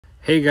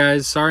Hey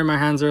guys, sorry my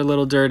hands are a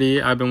little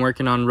dirty. I've been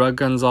working on rug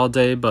guns all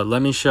day, but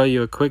let me show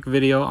you a quick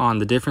video on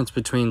the difference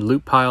between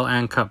loop pile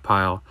and cut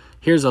pile.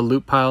 Here's a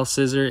loop pile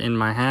scissor in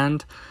my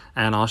hand,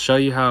 and I'll show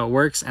you how it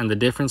works and the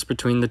difference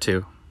between the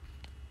two.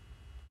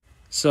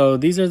 So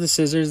these are the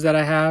scissors that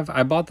I have.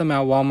 I bought them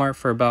at Walmart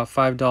for about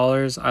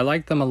 $5. I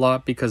like them a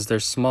lot because they're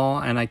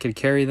small and I could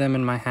carry them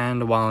in my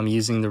hand while I'm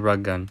using the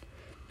rug gun.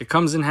 It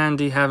comes in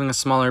handy having a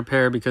smaller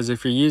pair because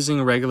if you're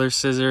using regular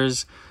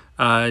scissors,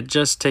 it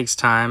just takes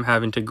time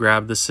having to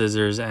grab the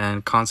scissors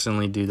and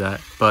constantly do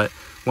that. But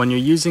when you're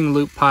using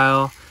loop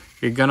pile,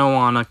 you're going to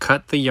want to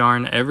cut the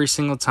yarn every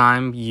single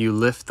time you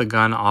lift the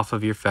gun off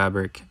of your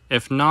fabric.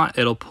 If not,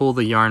 it'll pull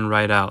the yarn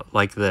right out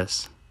like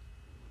this.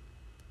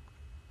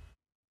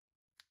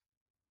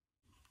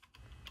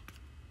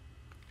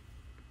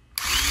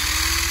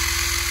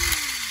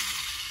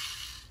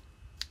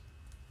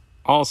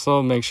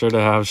 Also, make sure to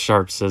have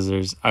sharp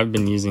scissors. I've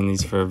been using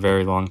these for a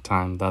very long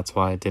time. That's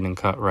why it didn't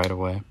cut right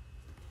away.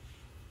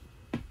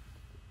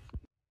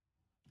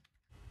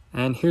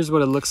 And here's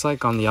what it looks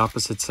like on the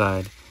opposite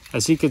side.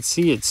 As you can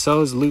see, it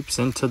sews loops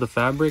into the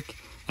fabric,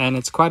 and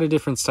it's quite a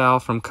different style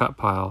from cut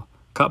pile.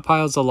 Cut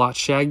pile is a lot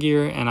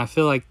shaggier, and I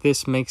feel like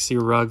this makes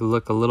your rug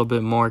look a little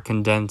bit more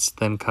condensed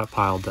than cut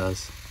pile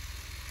does.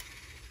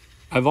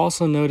 I've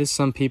also noticed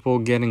some people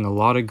getting a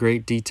lot of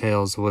great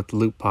details with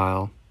loop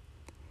pile.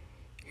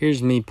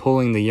 Here's me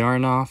pulling the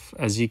yarn off.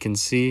 As you can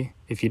see,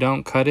 if you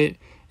don't cut it,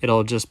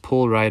 it'll just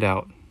pull right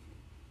out.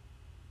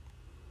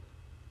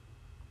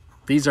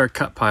 These are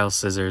cut pile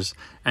scissors,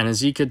 and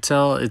as you could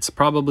tell, it's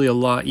probably a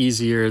lot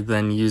easier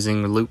than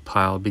using loop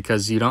pile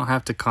because you don't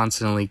have to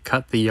constantly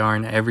cut the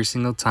yarn every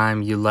single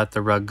time you let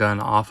the rug gun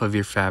off of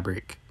your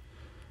fabric.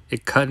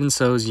 It cut and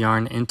sews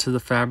yarn into the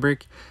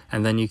fabric,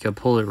 and then you can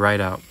pull it right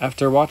out.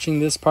 After watching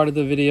this part of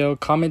the video,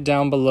 comment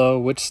down below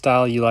which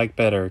style you like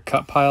better,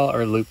 cut pile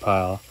or loop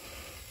pile.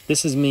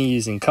 This is me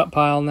using cut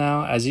pile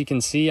now. As you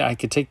can see, I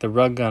could take the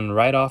rug gun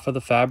right off of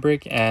the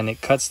fabric and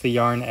it cuts the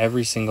yarn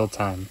every single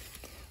time.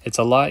 It's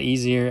a lot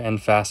easier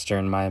and faster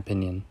in my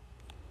opinion.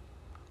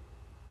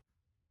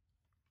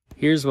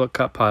 Here's what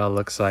cut pile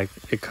looks like.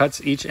 It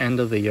cuts each end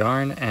of the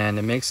yarn and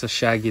it makes a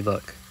shaggy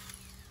look.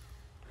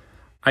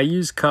 I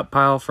use cut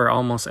pile for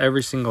almost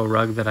every single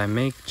rug that I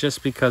make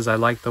just because I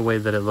like the way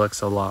that it looks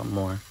a lot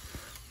more.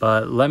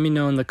 But let me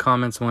know in the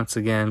comments once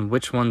again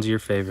which one's your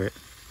favorite.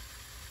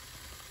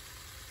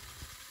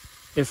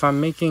 If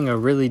I'm making a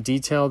really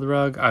detailed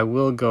rug, I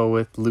will go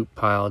with loop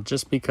pile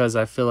just because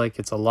I feel like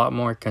it's a lot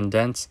more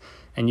condensed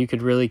and you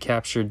could really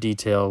capture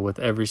detail with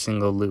every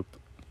single loop.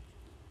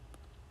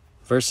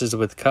 Versus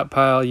with cut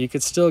pile, you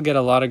could still get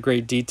a lot of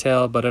great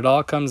detail, but it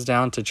all comes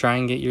down to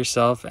trying it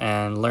yourself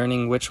and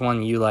learning which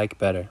one you like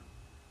better.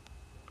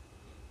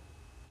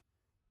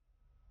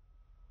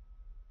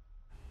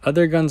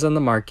 Other guns on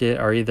the market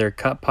are either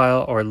cut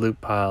pile or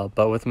loop pile,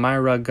 but with my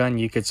rug gun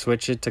you could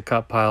switch it to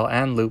cut pile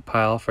and loop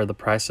pile for the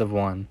price of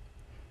one.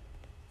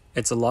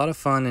 It's a lot of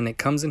fun and it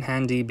comes in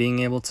handy being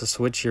able to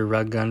switch your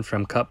rug gun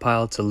from cut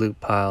pile to loop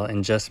pile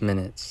in just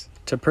minutes.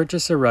 To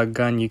purchase a rug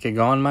gun, you can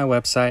go on my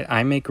website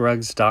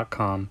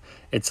imakerugs.com.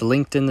 It's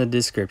linked in the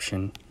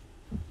description.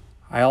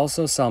 I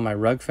also sell my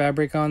rug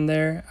fabric on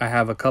there. I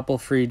have a couple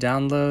free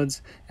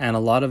downloads and a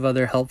lot of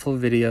other helpful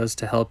videos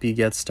to help you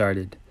get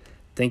started.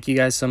 Thank you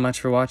guys so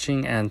much for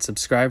watching and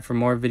subscribe for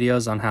more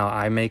videos on how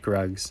I make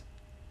rugs.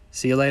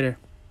 See you later.